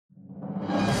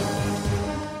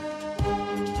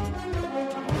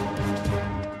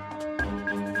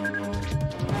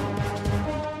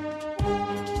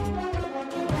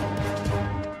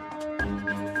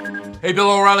Hey,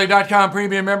 BillO'Reilly.com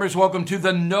premium members, welcome to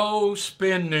the No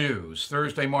Spin News.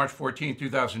 Thursday, March 14th,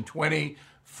 2020.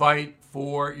 Fight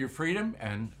for your freedom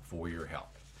and for your health.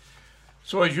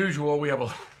 So as usual, we have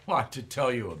a lot to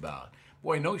tell you about.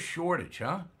 Boy, no shortage,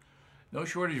 huh? No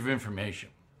shortage of information.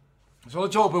 So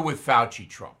let's open with Fauci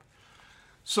Trump.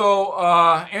 So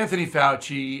Anthony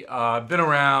Fauci, been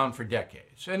around for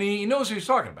decades, and he knows what he's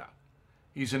talking about.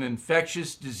 He's an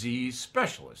infectious disease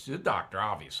specialist. He's a doctor,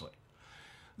 obviously.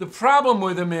 The problem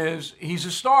with him is he's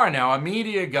a star now, a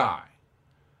media guy,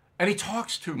 and he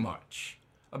talks too much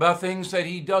about things that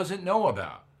he doesn't know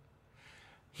about.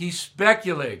 He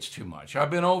speculates too much.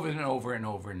 I've been over and over and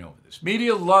over and over this.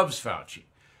 Media loves Fauci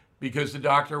because the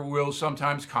doctor will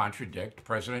sometimes contradict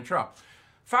President Trump.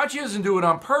 Fauci doesn't do it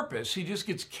on purpose. He just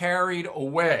gets carried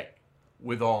away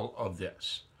with all of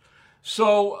this.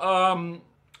 So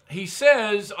he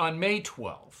says on May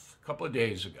 12th, a couple of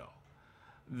days ago,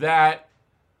 that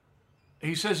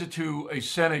he says it to a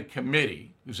Senate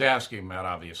committee who's asking him about,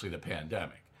 obviously, the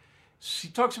pandemic. He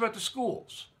talks about the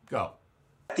schools. Go.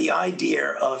 The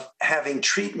idea of having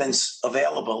treatments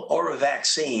available or a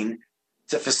vaccine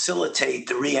to facilitate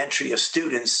the reentry of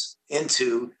students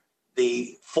into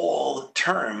the fall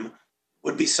term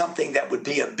would be something that would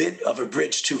be a bit of a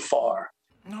bridge too far.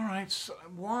 All right. So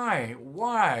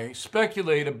why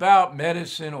speculate about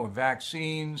medicine or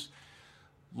vaccines?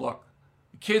 Look,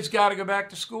 kids got to go back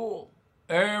to school.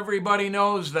 Everybody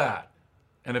knows that.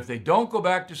 And if they don't go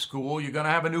back to school, you're going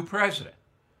to have a new president.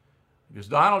 Because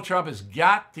Donald Trump has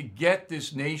got to get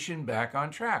this nation back on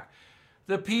track.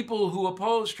 The people who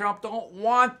oppose Trump don't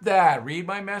want that. Read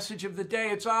my message of the day.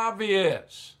 It's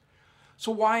obvious.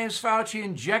 So why is Fauci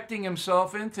injecting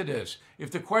himself into this?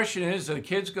 If the question is, are the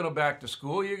kids going to go back to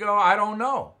school? You go, I don't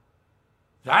know.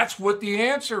 That's what the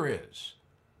answer is.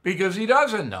 Because he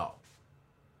doesn't know.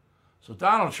 So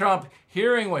Donald Trump,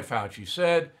 hearing what Fauci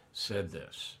said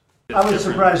this. I was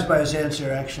surprised by his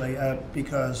answer, actually,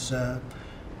 because,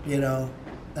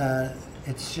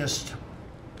 it's just,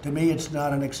 to me, it's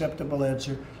not an acceptable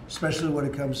answer, especially when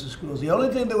it comes to schools. The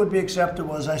only thing that would be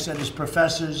acceptable, as I said, is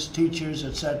professors, teachers,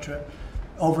 etc.,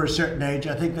 over a certain age.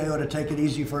 I think they ought to take it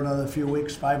easy for another few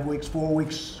weeks, 5 weeks, 4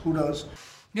 weeks, who knows?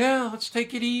 Yeah, let's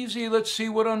take it easy. Let's see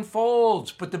what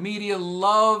unfolds. But the media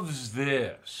loves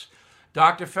this.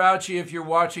 Dr. Fauci, if you're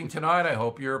watching tonight, I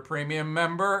hope you're a premium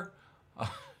member.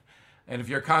 And if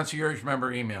you're a concierge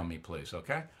member, email me, please,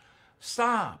 okay?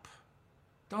 Stop.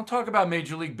 Don't talk about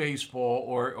Major League Baseball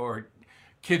or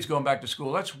kids going back to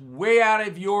school. That's way out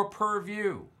of your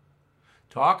purview.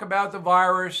 Talk about the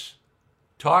virus.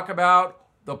 Talk about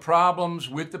the problems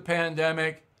with the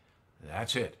pandemic.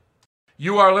 That's it.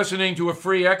 You are listening to a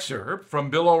free excerpt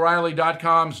from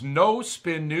BillO'Reilly.com's No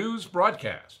Spin News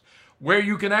broadcast, where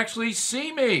you can actually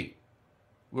see me.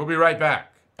 We'll be right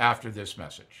back after this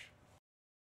message.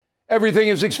 Everything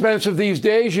is expensive these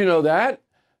days, you know that.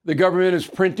 The government is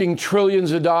printing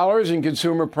trillions of dollars and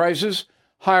consumer prices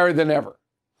higher than ever.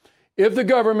 If the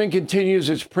government continues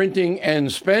its printing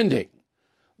and spending,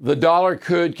 the dollar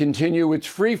could continue its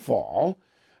free fall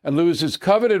and lose its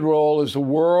coveted role as the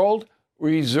world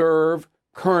reserve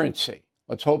currency.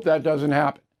 Let's hope that doesn't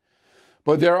happen.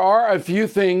 But there are a few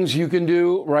things you can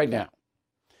do right now.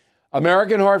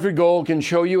 American Hartford Gold can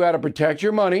show you how to protect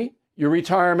your money, your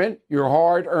retirement, your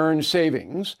hard-earned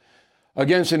savings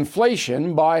against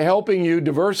inflation by helping you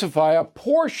diversify a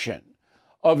portion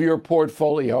of your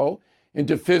portfolio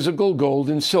into physical gold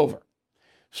and silver.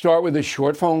 Start with a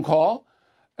short phone call,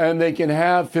 and they can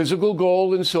have physical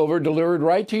gold and silver delivered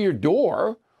right to your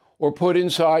door or put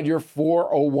inside your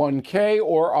 401k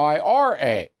or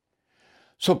IRA.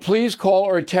 So please call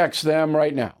or text them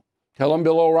right now. Tell them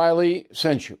Bill O'Reilly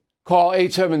sent you. Call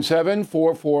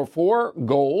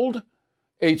 877-444-GOLD,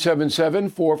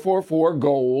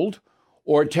 877-444-GOLD,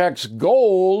 or text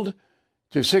GOLD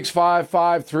to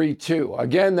 65532.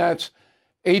 Again, that's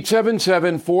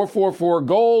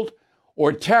 877-444-GOLD,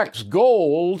 or text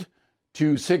GOLD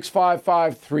to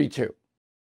 65532.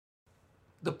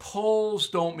 The polls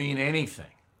don't mean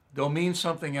anything. They'll mean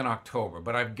something in October,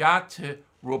 but I've got to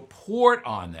report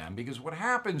on them because what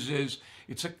happens is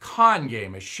it's a con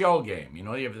game, a shell game. You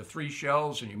know, you have the three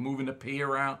shells and you're moving the pea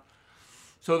around.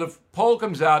 So the poll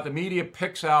comes out, the media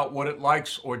picks out what it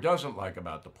likes or doesn't like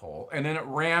about the poll, and then it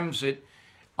rams it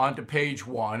onto page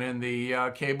one in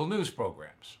the cable news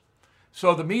programs.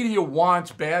 So the media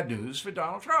wants bad news for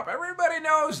Donald Trump. Everybody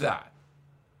knows that.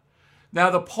 Now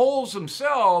the polls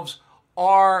themselves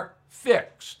are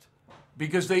fixed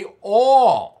because they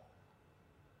all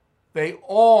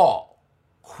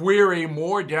query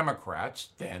more Democrats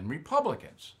than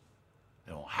Republicans.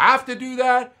 They don't have to do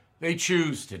that. They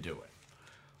choose to do it.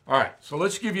 All right, so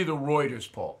let's give you the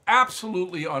Reuters poll.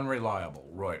 Absolutely unreliable,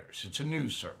 Reuters. It's a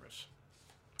news service.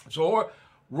 So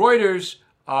Reuters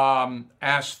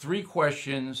asked 3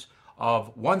 questions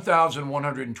of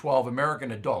 1,112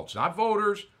 American adults, not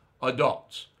voters,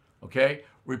 adults. Okay?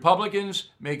 Republicans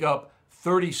make up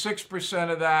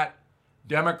 36% of that,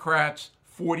 Democrats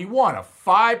 41, a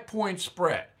 5-point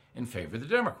spread in favor of the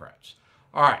Democrats.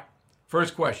 All right,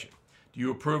 first question. Do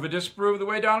you approve or disapprove of the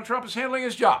way Donald Trump is handling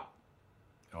his job?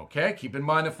 Okay, keep in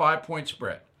mind the 5-point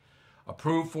spread.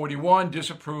 Approve 41,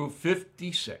 disapprove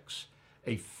 56.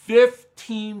 A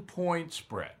 15-point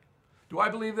spread. Do I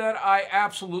believe that? I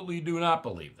absolutely do not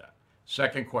believe that.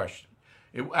 Second question.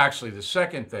 Actually, the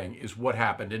second thing is what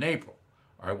happened in April.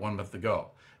 All right, 1 month ago.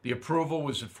 The approval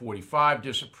was at 45,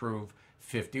 disapprove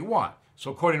 51.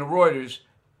 So according to Reuters,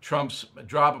 Trump's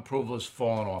job approval has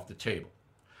fallen off the table.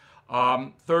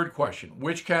 Third question.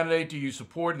 Which candidate do you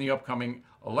support in the upcoming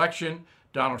election?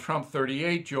 Donald Trump,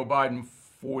 38, Joe Biden,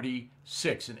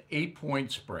 46, an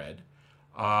 8-point spread.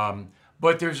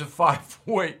 But there's a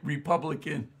 5-point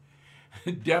Republican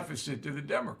deficit to the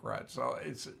Democrats. So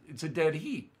it's a dead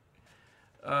heat.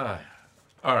 All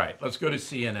right, let's go to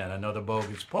CNN, another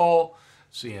bogus poll.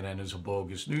 CNN is a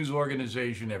bogus news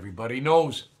organization. Everybody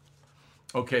knows it.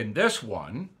 Okay, and this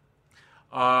one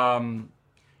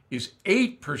is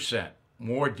 8%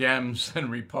 more Dems than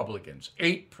Republicans.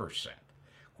 8%.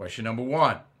 Question number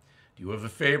 1. Do you have a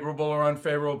favorable or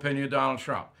unfavorable opinion of Donald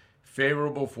Trump?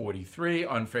 Favorable 43,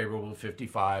 unfavorable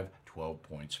 55,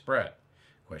 12-point spread.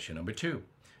 Question number 2. Do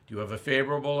you have a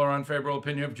favorable or unfavorable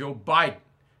opinion of Joe Biden?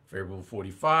 Favorable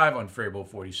 45, unfavorable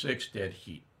 46, dead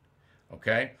heat.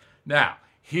 Okay? Now,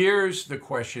 here's the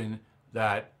question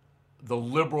that the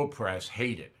liberal press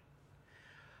hated.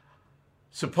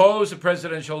 Suppose the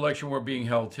presidential election were being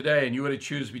held today and you had to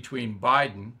choose between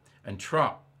Biden and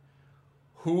Trump.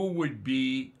 Who would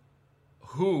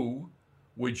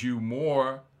you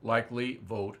more likely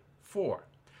vote for?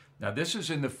 Now, this is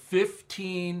in the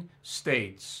 15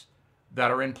 states that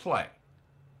are in play.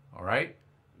 All right?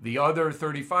 The other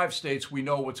 35 states, we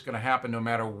know what's going to happen no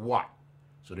matter what.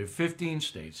 So there are 15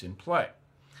 states in play.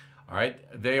 All right?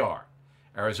 They are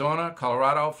Arizona,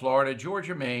 Colorado, Florida,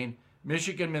 Georgia, Maine,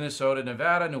 Michigan, Minnesota,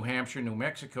 Nevada, New Hampshire, New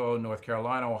Mexico, North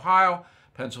Carolina, Ohio,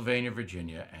 Pennsylvania,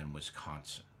 Virginia, and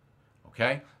Wisconsin.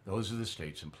 Okay? Those are the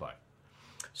states in play.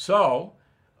 So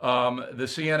the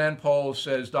CNN poll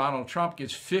says Donald Trump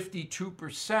gets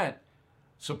 52%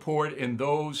 support in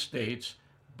those states,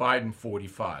 Biden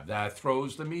 45. That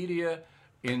throws the media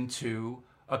into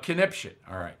a conniption.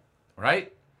 All right.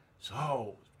 Right?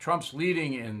 So Trump's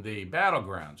leading in the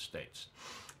battleground states.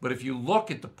 But if you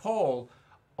look at the poll,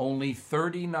 only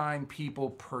 39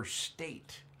 people per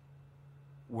state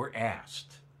were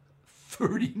asked.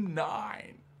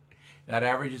 39. That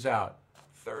averages out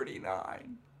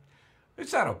 39.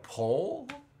 Is that a poll?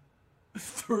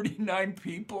 39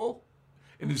 people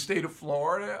in the state of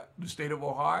Florida, the state of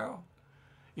Ohio?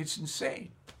 It's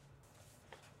insane.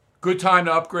 Good time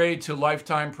to upgrade to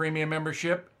lifetime premium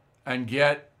membership and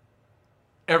get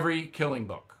every Killing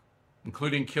book,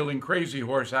 including Killing Crazy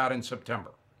Horse, out in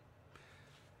September.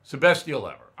 It's the best deal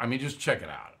ever. I mean, just check it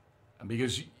out.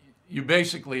 Because you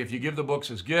basically, if you give the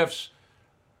books as gifts,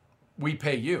 we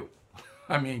pay you.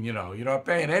 I mean, you're not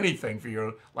paying anything for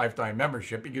your lifetime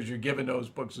membership because you're giving those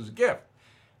books as a gift.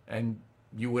 And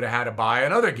you would have had to buy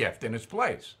another gift in its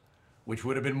place, which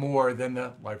would have been more than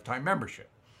the lifetime membership.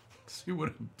 See what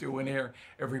I'm doing here?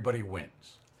 Everybody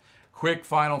wins. Quick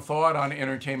final thought on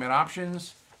entertainment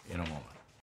options in a moment.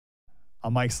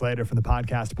 I'm Mike Slater from the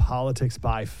podcast Politics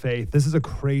by Faith. This is a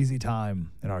crazy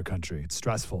time in our country. It's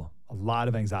stressful, a lot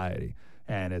of anxiety,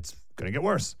 and it's going to get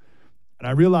worse. And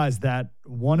I realized that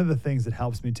one of the things that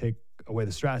helps me take away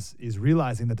the stress is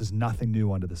realizing that there's nothing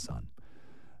new under the sun.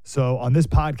 So on this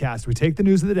podcast, we take the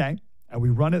news of the day and we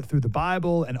run it through the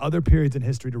Bible and other periods in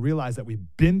history to realize that we've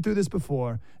been through this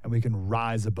before and we can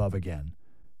rise above again.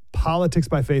 Politics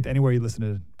by Faith, anywhere you listen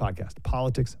to the podcast.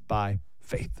 Politics by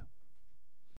Faith.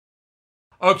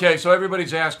 Okay, so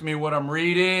everybody's asking me what I'm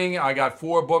reading. I got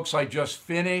 4 books I just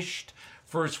finished.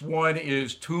 First one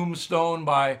is Tombstone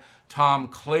by Tom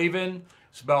Clavin.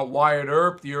 It's about Wyatt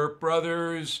Earp, the Earp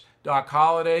brothers, Doc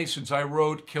Holliday. Since I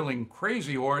wrote Killing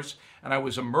Crazy Horse and I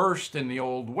was immersed in the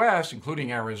Old West,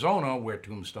 including Arizona, where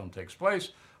Tombstone takes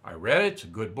place, I read it. It's a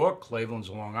good book. Clavin's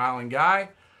a Long Island guy.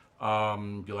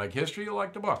 If you like history, you'll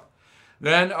like the book.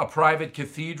 Then A Private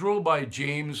Cathedral by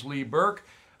James Lee Burke.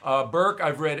 Burke,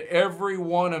 I've read every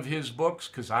one of his books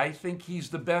because I think he's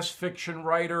the best fiction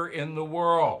writer in the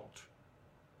world.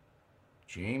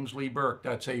 James Lee Burke,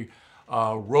 that's a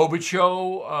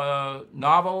Robichaux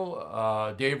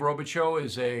novel. Dave Robichaux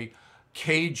is a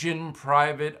Cajun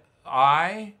private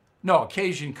eye. No, a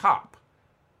Cajun cop.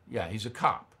 Yeah, he's a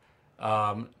cop.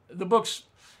 The book's,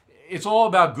 it's all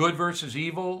about good versus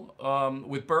evil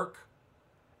with Burke.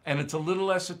 And it's a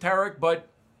little esoteric, but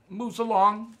moves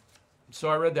along. So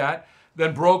I read that.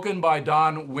 Then Broken by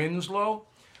Don Winslow.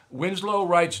 Winslow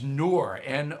writes Noir,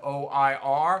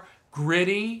 N-O-I-R,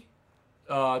 gritty,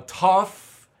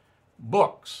 tough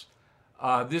books.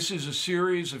 This is a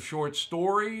series of short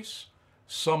stories.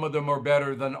 Some of them are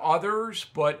better than others,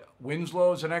 but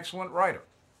Winslow is an excellent writer.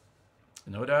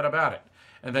 No doubt about it.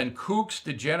 And then Kooks,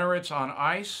 Degenerates on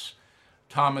Ice,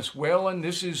 Thomas Whalen.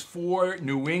 This is for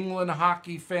New England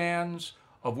hockey fans,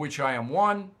 of which I am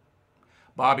one.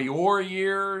 Bobby Orr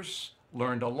years,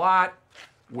 learned a lot.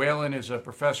 Whalen is a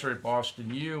professor at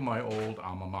Boston U, my old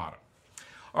alma mater.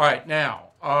 All right, now,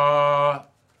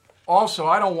 also,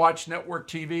 I don't watch network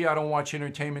TV. I don't watch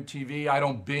entertainment TV. I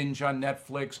don't binge on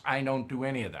Netflix. I don't do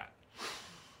any of that.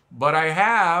 But I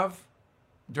have,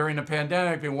 during the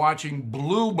pandemic, been watching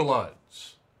Blue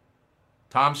Bloods.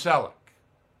 Tom Selleck,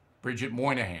 Bridget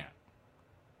Moynihan,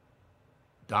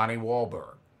 Donnie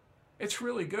Wahlberg. It's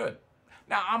really good.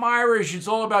 Now, I'm Irish. It's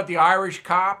all about the Irish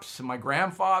cops. And my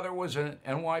grandfather was an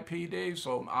NYPD,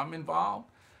 so I'm involved.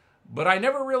 But I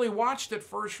never really watched it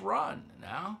first run.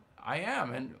 Now I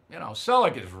am. And, you know,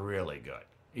 Selleck is really good.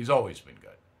 He's always been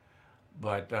good.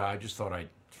 But I just thought I'd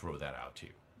throw that out to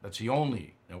you. That's the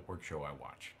only network show I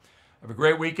watch. Have a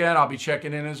great weekend. I'll be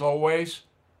checking in as always.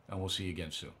 And we'll see you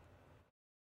again soon.